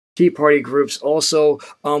Tea Party groups. Also,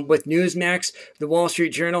 with Newsmax, the Wall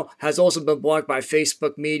Street Journal has also been blocked by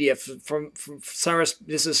Facebook media from Cyrus.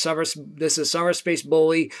 This is Cyberspace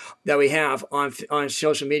Bully that we have on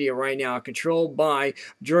social media right now, controlled by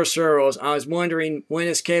George Soros. I was wondering when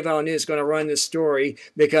is KVAL News going to run this story,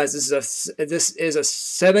 because this is a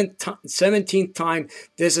 17th time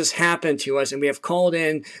this has happened to us, and we have called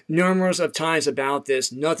in numerous of times about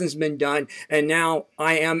this. Nothing's been done, and now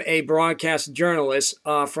I am a broadcast journalist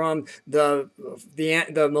from the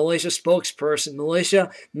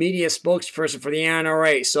militia media spokesperson for the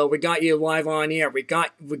NRA. So we got you live on air. We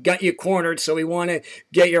got you cornered. So we want to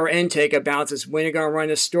get your intake about this. When you're gonna run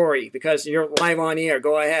this story, because you're live on air.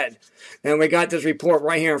 Go ahead. And we got this report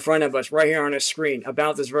right here in front of us, right here on the screen,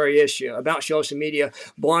 about this very issue, about social media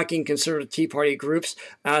blocking conservative Tea Party groups,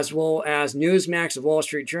 as well as Newsmax, the Wall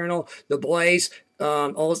Street Journal, The Blaze,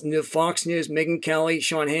 all the Fox News, Megyn Kelly,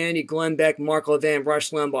 Sean Hannity, Glenn Beck, Mark Levin, Rush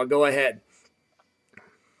Limbaugh. Go ahead.